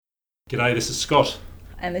G'day, this is Scott.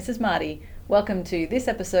 And this is Marty. Welcome to this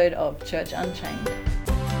episode of Church Unchained.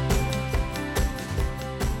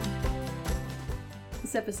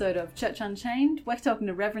 This episode of Church Unchained, we're talking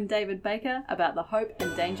to Reverend David Baker about the hope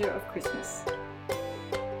and danger of Christmas.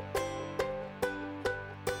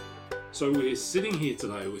 So we're sitting here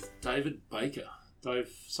today with David Baker. Dave,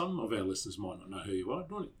 some of our listeners might not know who you are.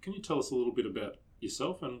 Can you tell us a little bit about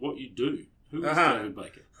yourself and what you do? Who is David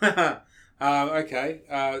Baker?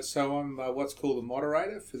 So I'm what's called the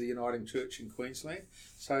moderator for the Uniting Church in Queensland.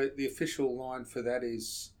 So the official line for that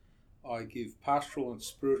is I give pastoral and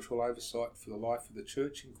spiritual oversight for the life of the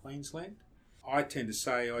church in Queensland. I tend to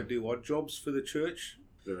say I do odd jobs for the church.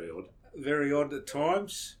 Very odd at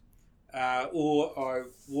times. Or I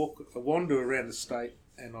wander around the state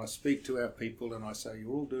and I speak to our people and I say,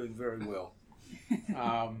 you're all doing very well.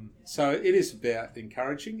 So it is about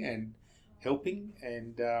encouraging and helping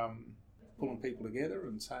and pulling people together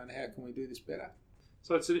and saying, how can we do this better?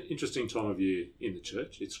 So it's an interesting time of year in the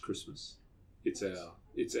church. It's Christmas. It's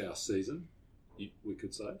our season, we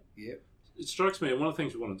could say. Yep. It strikes me, and one of the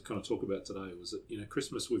things we wanted to kind of talk about today was that,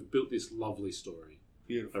 Christmas, we've built this lovely story.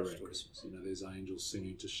 Beautiful around story. Christmas. There's angels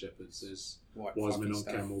singing to shepherds. There's White wise men on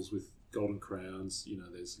stuff. camels with golden crowns.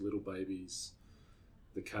 There's little babies.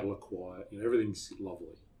 The cattle are quiet. Everything's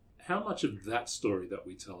lovely. How much of that story that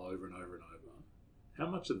we tell over and over and over, how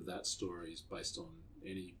much of that story is based on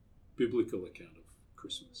any biblical account of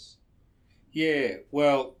Christmas? Yeah,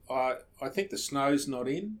 well, I think the snow's not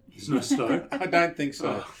in. There's no snow? I don't think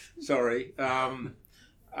so. Oh. Sorry.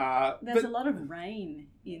 There's a lot of rain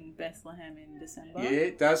in Bethlehem in December. Yeah,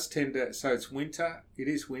 it does tend to. So it's winter. It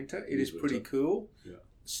is winter. It is pretty winter. cool. Yeah.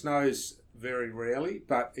 Snows very rarely,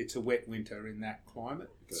 but it's a wet winter in that climate.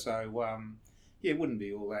 Okay. So it wouldn't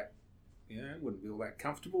be all that. It wouldn't be all that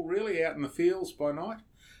comfortable really out in the fields by night.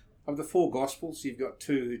 Of the four Gospels, you've got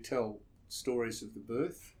two who tell stories of the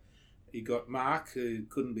birth. You've got Mark, who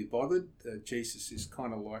couldn't be bothered. Jesus is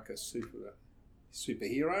kind of like a superhero.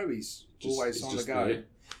 He's always on the go. There.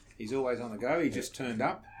 He's always on the go. He just turned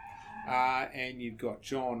up. And you've got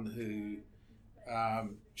John, who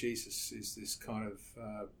Jesus is this kind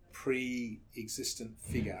of pre-existent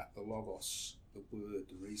figure, the Logos, the Word,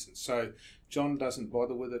 the reason. So John doesn't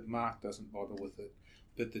bother with it. Mark doesn't bother with it.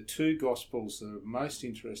 But the two Gospels that are most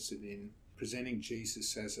interested in presenting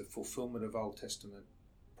Jesus as a fulfillment of Old Testament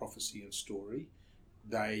prophecy and story,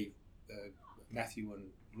 Matthew and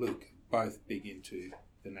Luke, both big into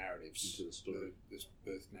the narratives, into the story, the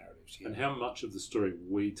birth narratives. Yeah. And how much of the story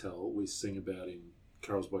we sing about in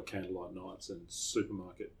carols by candlelight nights and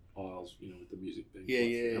supermarket aisles, with the music being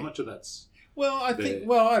played. Yeah. How much of that's Well, I think.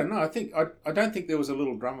 Well, I don't know. I don't think there was a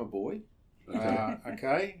little drummer boy.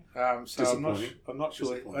 okay? So I'm not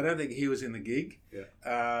sure. I don't think he was in the gig.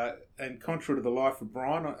 Yeah. And contrary to the life of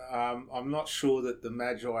Brian, I'm not sure that the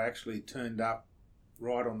Magi actually turned up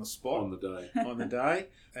right on the spot on the day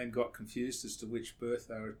and got confused as to which birth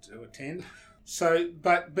they were to attend. So,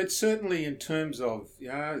 but certainly in terms of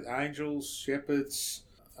angels, shepherds,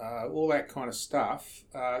 all that kind of stuff,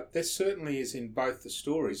 there certainly is in both the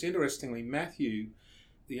stories. Interestingly, Matthew,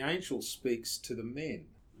 the angel speaks to the men.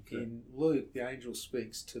 Okay. In Luke, the angel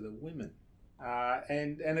speaks to the women.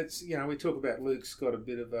 And it's, we talk about Luke's got a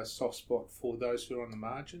bit of a soft spot for those who are on the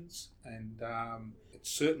margins. And it's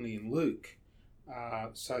certainly in Luke.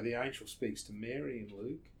 So the angel speaks to Mary in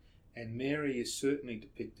Luke. And Mary is certainly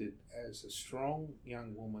depicted as a strong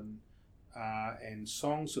young woman. And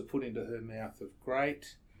songs are put into her mouth of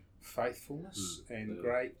great faithfulness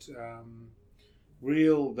great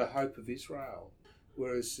the hope of Israel.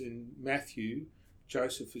 Whereas in Matthew,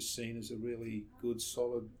 Joseph is seen as a really good,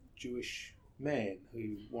 solid Jewish man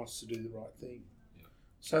who wants to do the right thing. Yeah.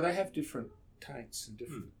 So they have different taints and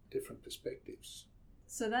different perspectives.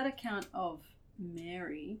 So that account of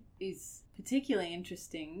Mary is particularly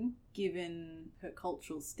interesting given her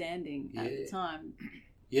cultural standing at the time.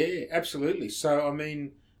 Yeah, absolutely. So,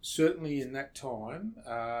 certainly in that time,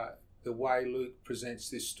 the way Luke presents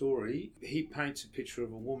this story, he paints a picture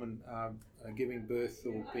of a woman giving birth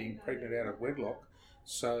or being pregnant out of wedlock.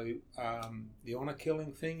 So the honour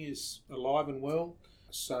killing thing is alive and well.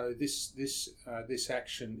 So this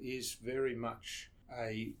action is very much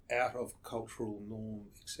a out of cultural norm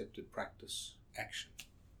accepted practice action,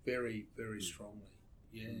 very, very strongly.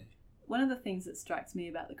 Yeah. One of the things that strikes me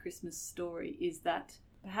about the Christmas story is that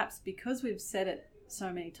perhaps because we've said it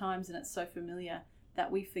so many times and it's so familiar that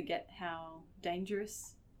we forget how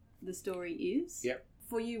dangerous the story is. Yep.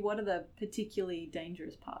 For you, what are the particularly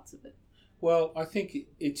dangerous parts of it? Well, I think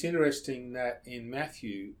it's interesting that in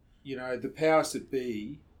Matthew, the powers that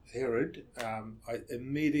be, Herod,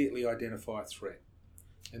 immediately identify a threat.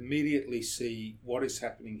 immediately see what is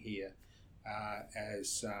happening here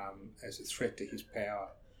as a threat to his power.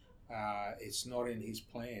 It's not in his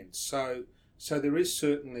plan. So there is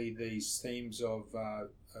certainly these themes of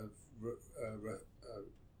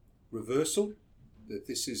reversal, that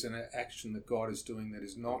this is an action that God is doing that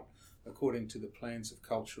is not according to the plans of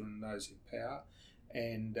culture and those in power,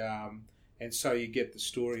 and so you get the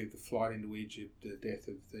story of the flight into Egypt, the death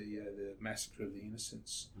of the massacre of the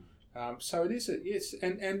innocents. So it is yes,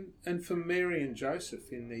 and for Mary and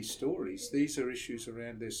Joseph in these stories, these are issues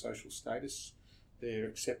around their social status, their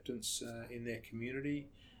acceptance in their community.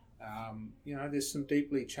 There's some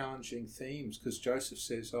deeply challenging themes because Joseph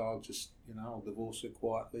says, "Oh, I'll divorce her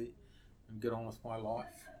quietly and get on with my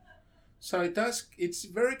life." So it's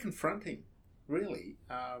very confronting, really.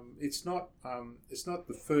 It's not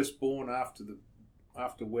the firstborn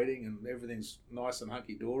after wedding and everything's nice and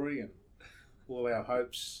hunky dory and all our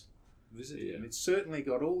hopes visit him. It's certainly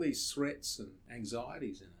got all these threats and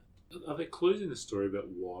anxieties in it. Are there clues in the story about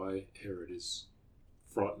why Herod is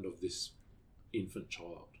frightened of this infant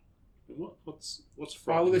child? What's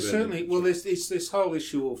frightening? There's this whole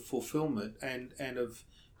issue of fulfillment and of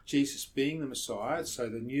Jesus being the Messiah, so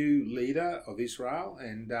the new leader of Israel,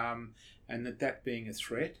 and that being a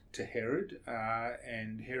threat to Herod,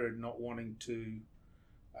 and Herod not wanting to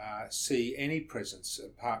see any presence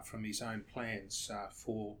apart from his own plans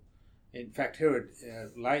for. In fact, Herod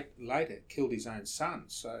later killed his own son.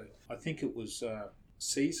 So I think it was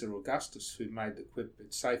Caesar Augustus who made the quip: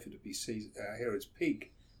 "It's safer to be Herod's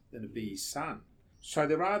pig than to be his son." So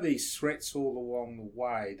there are these threats all along the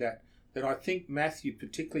way that I think Matthew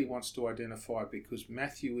particularly wants to identify, because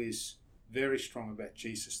Matthew is very strong about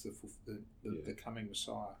Jesus, the coming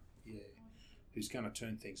Messiah, who's going to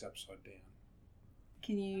turn things upside down.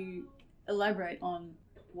 Can you elaborate on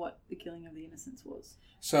what the killing of the innocents was?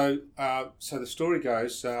 So the story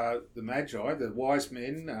goes: the Magi, the wise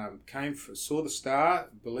men, saw the star,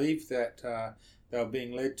 believed that they were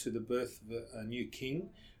being led to the birth of a new king.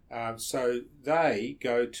 So they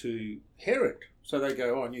go to Herod. So they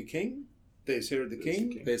go, "Oh, new king. There's Herod the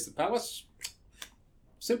king. There's the palace.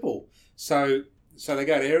 Simple." So they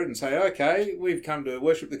go to Herod and say, "Okay, we've come to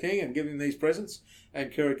worship the king and give him these presents."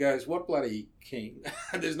 And Herod goes, "What bloody king?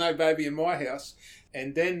 There's no baby in my house."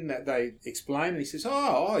 And then they explain, and he says,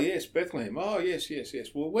 oh yes, Bethlehem. Oh, yes.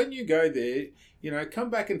 Well, when you go there, come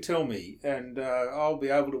back and tell me, and I'll be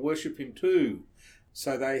able to worship him too.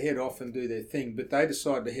 So they head off and do their thing, but they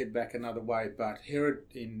decide to head back another way. But Herod,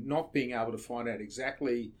 in not being able to find out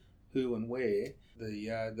exactly who and where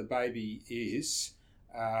the baby is,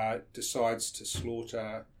 decides to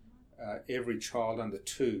slaughter every child under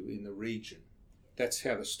 2 in the region. That's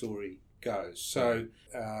how the story goes. So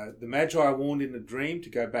the Magi are warned in a dream to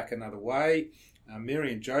go back another way.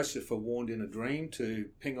 Mary and Joseph are warned in a dream to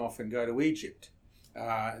ping off and go to Egypt.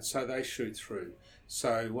 So they shoot through.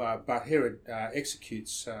 So, but Herod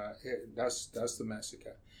executes, does the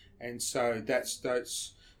massacre, and so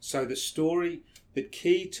that's so the story. But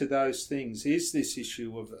key to those things is this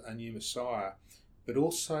issue of a new Messiah, but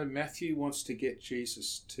also Matthew wants to get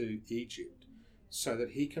Jesus to Egypt so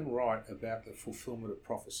that he can write about the fulfillment of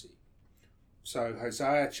prophecy. So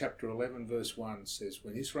Hosea chapter 11 verse 1 says,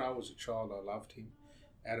 "When Israel was a child, I loved him.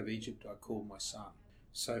 Out of Egypt I called my son."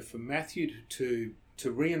 So for Matthew to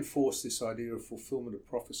reinforce this idea of fulfillment of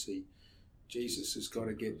prophecy, Jesus has got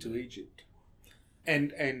to get to Egypt.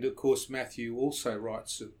 And of course Matthew also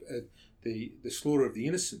writes the slaughter of the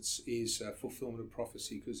innocents is a fulfillment of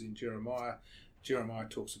prophecy, because in Jeremiah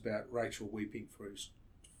talks about Rachel weeping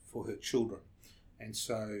for her children. And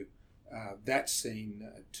so that's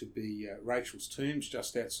seen to be Rachel's tomb's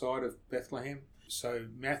just outside of Bethlehem. So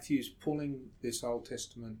Matthew's pulling these Old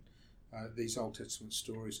Testament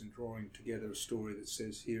stories and drawing together a story that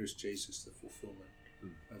says, here is Jesus, the fulfillment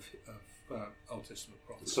of Old Testament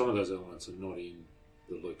prophecy. Some of those elements are not in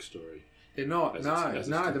the Luke story. They're not.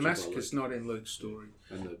 The massacre's not in Luke's story.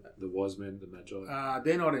 And the wise men, the Magi?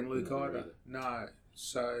 They're not in Luke either. No.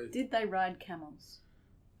 So did they ride camels?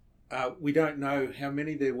 We don't know how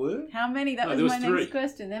many there were. How many? That was my next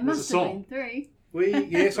question. There must have been 3.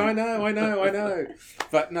 Yes, I know.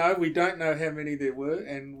 But no, we don't know how many there were,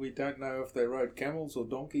 and we don't know if they rode camels or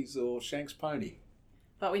donkeys or Shank's pony.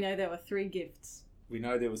 But we know there were 3 gifts. We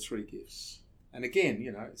know there were 3 gifts. And again,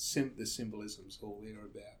 the symbolism's all there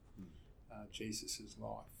about Jesus'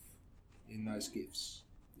 life in those gifts.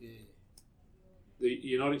 Yeah. The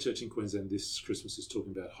Uniting Church in Queensland this Christmas is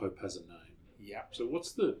talking about hope has a name. Yeah. So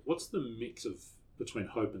what's the mix between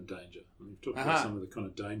hope and danger? I mean, we've talked about some of the kind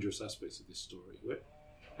of dangerous aspects of this story.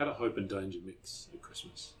 How do hope and danger mix at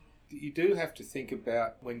Christmas? You do have to think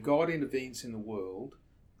about when God intervenes in the world,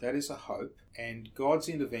 That is a hope. And God's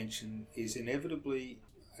intervention is inevitably,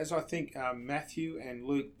 as I think Matthew and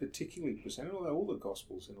Luke particularly presented, although all the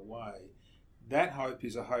Gospels in a way, that hope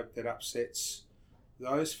is a hope that upsets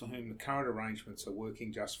those for whom the current arrangements are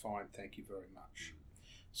working just fine, thank you very much.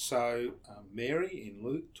 So Mary in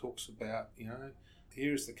Luke talks about,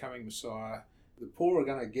 here is the coming Messiah. The poor are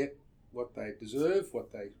going to get what they deserve,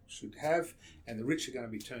 what they should have, and the rich are going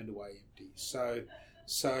to be turned away empty. So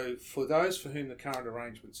for those for whom the current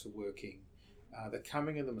arrangements are working, the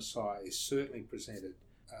coming of the Messiah is certainly presented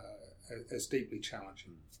as deeply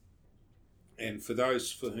challenging. And for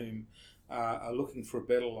those for whom are looking for a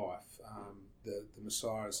better life, the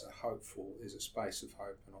Messiah is a space of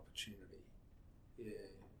hope and opportunity. Yeah.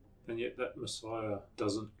 And yet that Messiah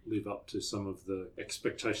doesn't live up to some of the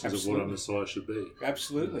expectations of what a Messiah should be.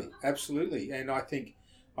 Absolutely, absolutely. And I think,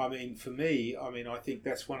 for me, I think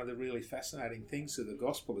that's one of the really fascinating things of the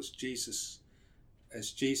gospel as Jesus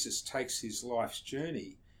takes his life's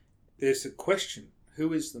journey. There's a question: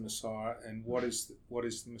 who is the Messiah, and what is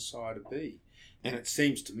the Messiah to be? And it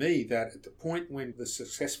seems to me that at the point when the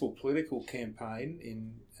successful political campaign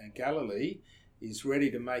in Galilee is ready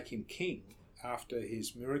to make him king after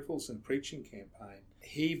his miracles and preaching campaign,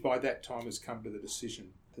 he by that time has come to the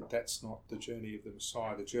decision that that's not the journey of the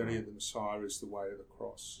Messiah. The journey of the Messiah is the way to the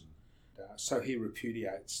cross. So he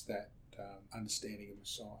repudiates that understanding of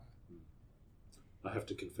Messiah. I have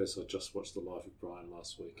to confess, I just watched The Life of Brian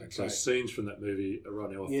last week. Okay. So scenes from that movie are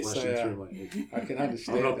right now flashing through my head. I can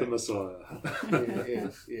understand. I'm not the Messiah.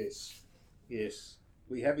 Yes.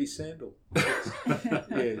 We have his sandal.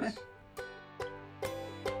 Yes.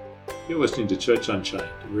 You're listening to Church Unchained.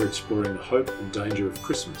 We're exploring the hope and danger of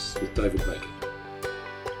Christmas with David Bacon.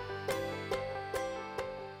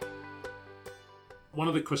 One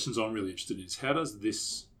of the questions I'm really interested in is how does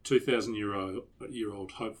this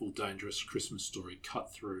 2,000-year-old hopeful, dangerous Christmas story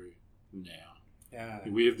cut through now?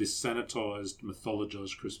 We have this sanitised,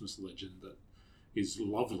 mythologized Christmas legend that is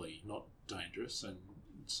lovely, not dangerous, and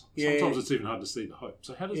sometimes it's even hard to see the hope.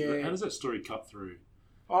 So how does that story cut through?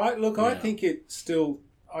 I think it still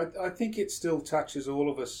touches all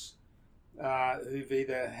of us who've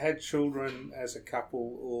either had children as a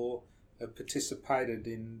couple or have participated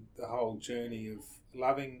in the whole journey of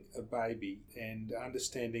loving a baby and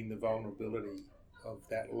understanding the vulnerability of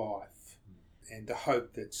that life and the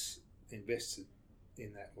hope that's invested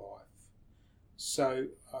in that life. So,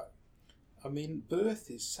 birth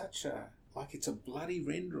is it's a bloody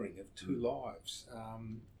rendering of two lives,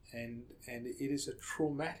 and it is a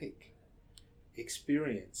traumatic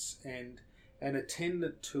experience, and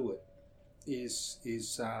attendant to it is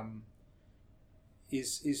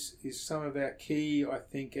some of our key, I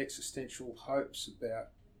think, existential hopes about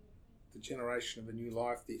the generation of a new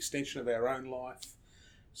life, the extension of our own life.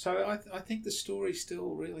 So I think the story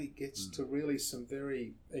still really gets to really some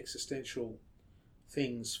very existential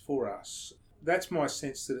things for us. That's my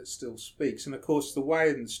sense that it still speaks. And of course, the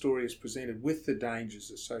way the story is presented with the dangers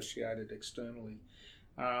associated externally,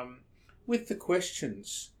 with the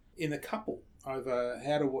questions in the couple over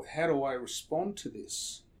how do I respond to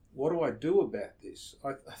this? What do I do about this?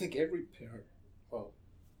 I think every parent,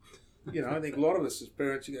 I think a lot of us as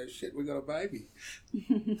parents, you go, shit, we got a baby.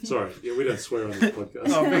 Sorry, we don't swear on this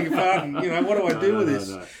podcast. I beg your pardon. What do I do with this?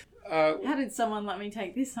 No. How did someone let me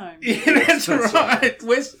take this home? Yeah, that's right.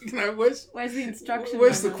 Where's the instruction?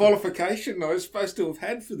 Where's the qualification I was supposed to have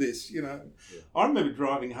had for this? Yeah. I remember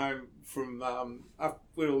driving home from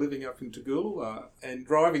we were living up in Toogoolawah, and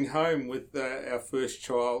driving home with our first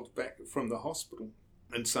child back from the hospital,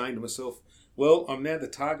 and saying to myself, well, I'm now the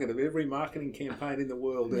target of every marketing campaign in the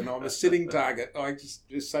world, and I'm a sitting target. I just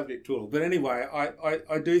subject to it all. But anyway,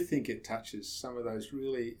 I do think it touches some of those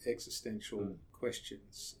really existential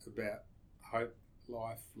questions about hope,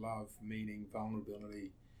 life, love, meaning,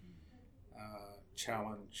 vulnerability,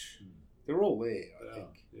 challenge. They're all there, I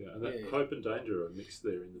think. Yeah, and that hope and danger are mixed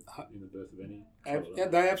there in the birth of any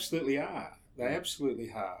child. They absolutely are. They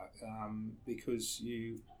absolutely are. Because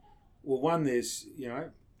there's,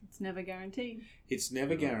 it's never guaranteed. It's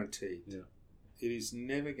never guaranteed. Yeah. It is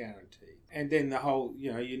never guaranteed. And then the whole,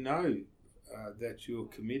 that you're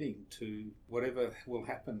committing to whatever will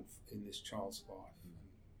happen in this child's life.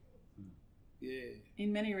 Yeah.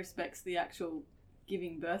 In many respects, the actual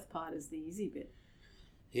giving birth part is the easy bit.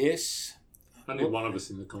 Yes. Only one of us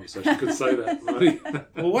in the conversation could say that.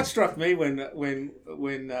 Well, what struck me when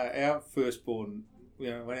our firstborn,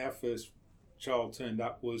 when our first child turned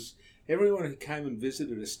up, was everyone who came and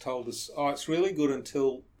visited us told us, it's really good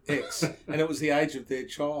until X, and it was the age of their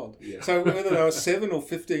child. Yeah. So whether they were 7 or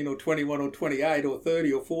 15 or 21 or 28 or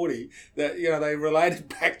 30 or 40, that they related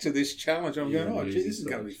back to this challenge. I'm going, oh, gee, this is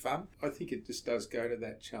going to be fun. I think it just does go to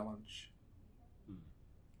that challenge.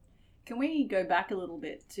 Can we go back a little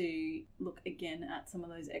bit to look again at some of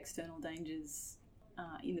those external dangers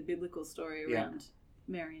in the biblical story around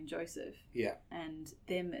Mary and Joseph? Yeah. And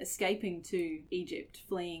them escaping to Egypt,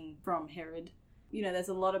 fleeing from Herod. There's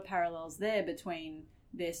a lot of parallels there between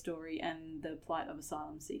their story and the plight of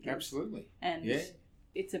asylum seekers. Absolutely. And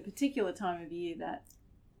it's a particular time of year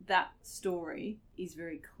that story is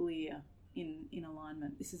very clear in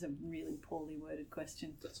alignment. This is a really poorly worded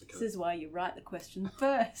question. That's okay. This is why you write the question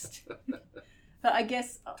first. But I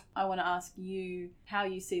guess I want to ask you how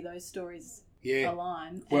you see those stories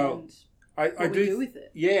align and what we do with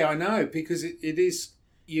it. Yeah, I know, because it is,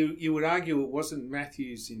 you would argue it wasn't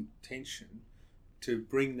Matthew's intention to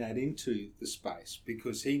bring that into the space,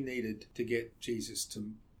 because he needed to get Jesus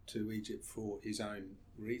to Egypt for his own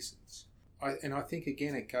reasons. I think,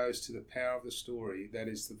 again, it goes to the power of the story, that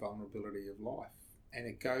is the vulnerability of life. And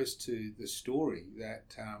it goes to the story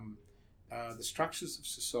that the structures of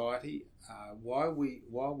society, while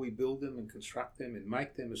we build them and construct them and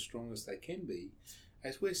make them as strong as they can be,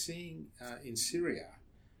 as we're seeing in Syria,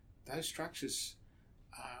 those structures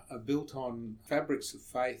are built on fabrics of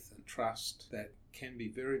faith and trust that can be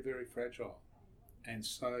very, very fragile. And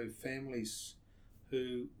so families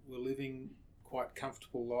who were living quite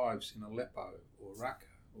comfortable lives in Aleppo or Raqqa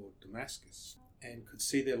or Damascus and could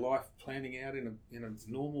see their life planning out in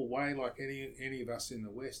a normal way like any of us in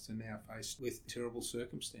the West are now faced with terrible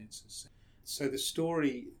circumstances. So the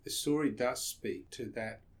story does speak to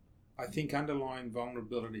that, I think, underlying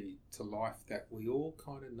vulnerability to life that we all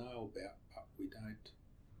kind of know about but we don't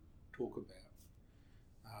talk about.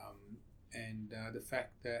 And the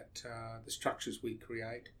fact that the structures we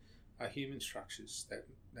create are human structures that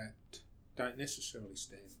don't necessarily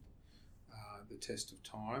stand the test of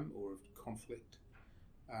time or of conflict,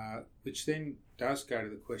 which then does go to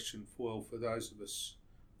the question, for those of us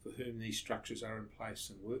for whom these structures are in place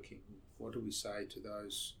and working, what do we say to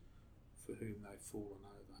those for whom they've fallen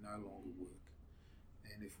over, no longer work?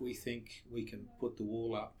 And if we think we can put the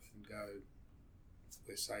wall up and go,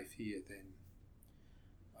 we're safe here, then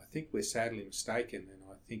I think we're sadly mistaken, and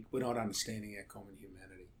I think we're not understanding our common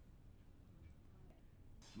humanity.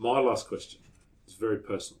 My last question is very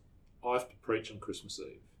personal. I have to preach on Christmas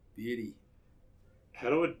Eve. Beauty. How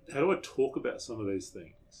do I talk about some of these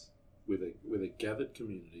things with a gathered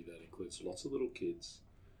community that includes lots of little kids,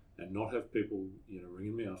 and not have people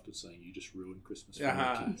ringing me after saying you just ruined Christmas for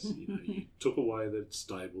my kids? You took away the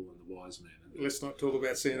stable and the wise man. Let's not talk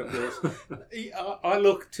about Santa Claus. I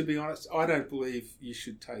look, to be honest, I don't believe you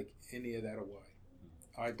should take any of that away.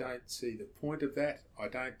 I don't see the point of that. I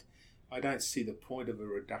don't see the point of a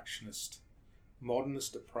reductionist,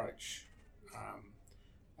 modernist approach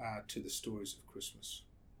to the stories of Christmas.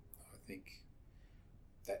 I think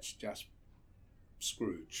that's just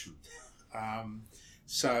Scrooge.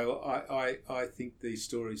 So I think these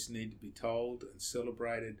stories need to be told and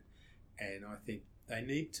celebrated, and I think they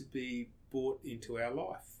need to be brought into our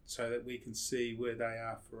life so that we can see where they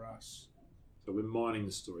are for us. So we're mining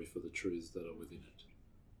the story for the truths that are within it,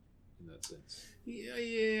 in that sense.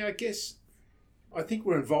 Yeah, I guess I think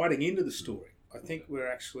we're inviting into the story. I think we're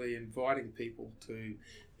actually inviting people to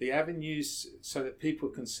the avenues so that people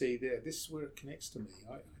can see there, this is where it connects to me.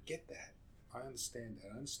 I get that. I understand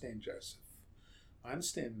that. I understand Joseph. I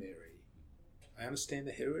understand Mary. I understand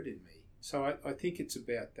the Herod in me. So I think it's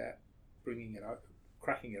about that, bringing it open,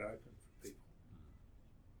 cracking it open for people.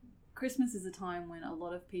 Christmas is a time when a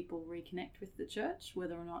lot of people reconnect with the church,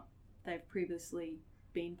 whether or not they've previously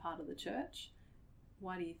been part of the church.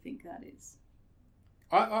 Why do you think that is?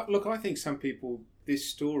 Look, I think some people, this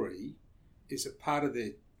story is a part of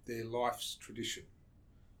their life's tradition,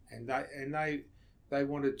 and they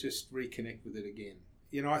want to just reconnect with it again.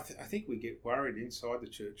 I think we get worried inside the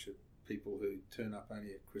church of people who turn up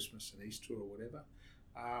only at Christmas and Easter or whatever,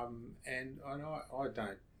 and I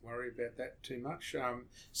don't worry about that too much.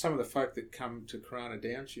 Some of the folk that come to Corona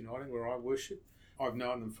Downs Uniting, where I worship, I've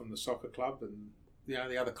known them from the soccer club and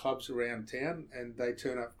the other clubs around town, and they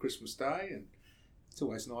turn up Christmas Day, and it's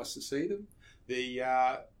always nice to see them.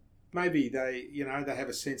 Maybe they have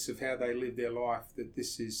a sense of how they live their life, that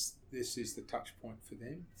this is the touch point for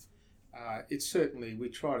them. We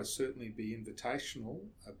try to certainly be invitational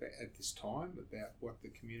at this time about what the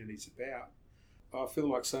community's about. I feel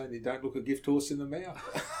like saying, you don't look a gift horse in the mouth.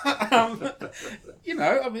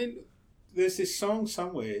 There's this song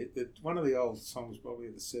somewhere, that one of the old songs, probably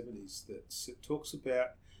of the 70s, that talks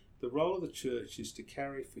about The role of the church is to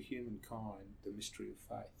carry for humankind the mystery of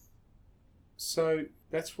faith. So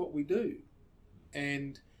that's what we do.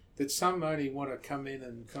 And that some only want to come in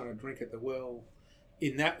and kind of drink at the well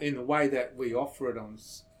in the way that we offer it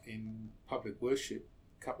in public worship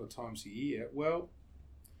a couple of times a year. Well,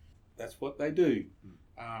 that's what they do.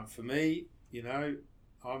 For me,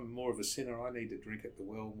 I'm more of a sinner. I need to drink at the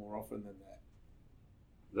well more often than that.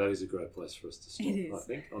 That is a great place for us to stop, I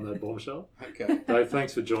think, on that bombshell. Okay. Dave,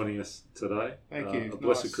 thanks for joining us today. Thank you. A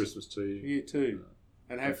blessed Nice. Christmas to you. You too.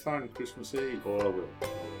 And have fun Christmas Eve. Oh, I will.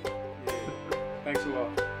 Yeah. Thanks a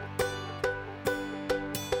lot.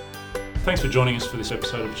 Thanks for joining us for this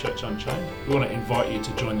episode of Church Unchained. We want to invite you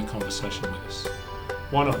to join the conversation with us.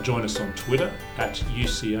 Why not join us on Twitter at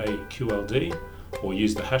UCAQLD or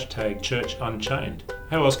use the hashtag Church Unchained.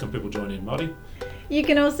 How else can people join in, Marty? You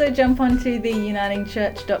can also jump onto the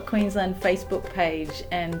unitingchurch.queensland Facebook page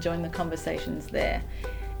and join the conversations there.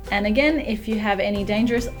 And again, if you have any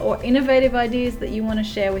dangerous or innovative ideas that you want to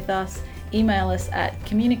share with us, email us at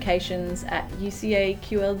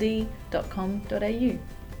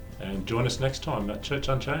communications@ucaqld.com.au. And join us next time at Church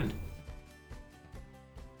Unchained.